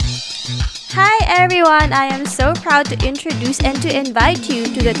Hi everyone! I am so proud to introduce and to invite you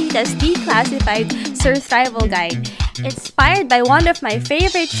to the Titas Declassified Surthrival Guide. Inspired by one of my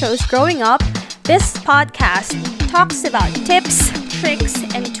favorite shows growing up, this podcast talks about tips, tricks,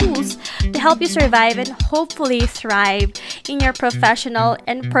 and tools to help you survive and hopefully thrive in your professional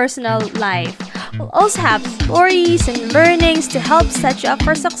and personal life. We'll also have stories and learnings to help set you up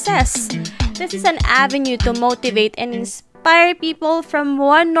for success. This is an avenue to motivate and inspire people from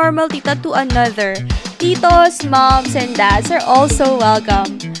one normal tita to another. Titos, moms, and dads are also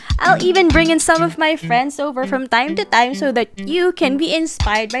welcome. I'll even bring in some of my friends over from time to time so that you can be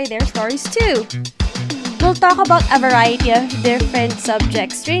inspired by their stories too. We'll talk about a variety of different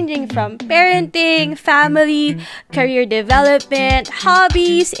subjects ranging from parenting, family, career development,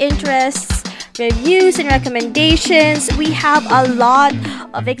 hobbies, interests, reviews, and recommendations. We have a lot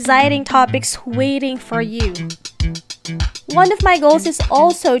of exciting topics waiting for you. One of my goals is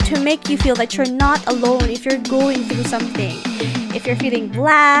also to make you feel that you're not alone if you're going through something. If you're feeling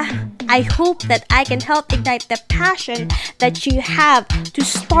blah, I hope that I can help ignite the passion that you have to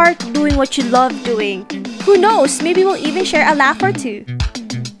start doing what you love doing. Who knows, maybe we'll even share a laugh or two.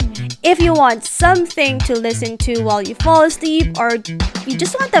 If you want something to listen to while you fall asleep or you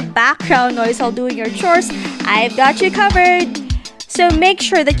just want the background noise while doing your chores, I've got you covered. So make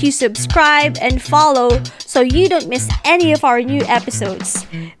sure that you subscribe and follow so you don't miss any of our new episodes.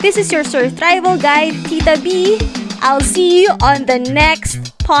 This is your Surthrival Guide, Tita B. I'll see you on the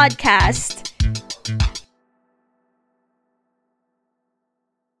next podcast.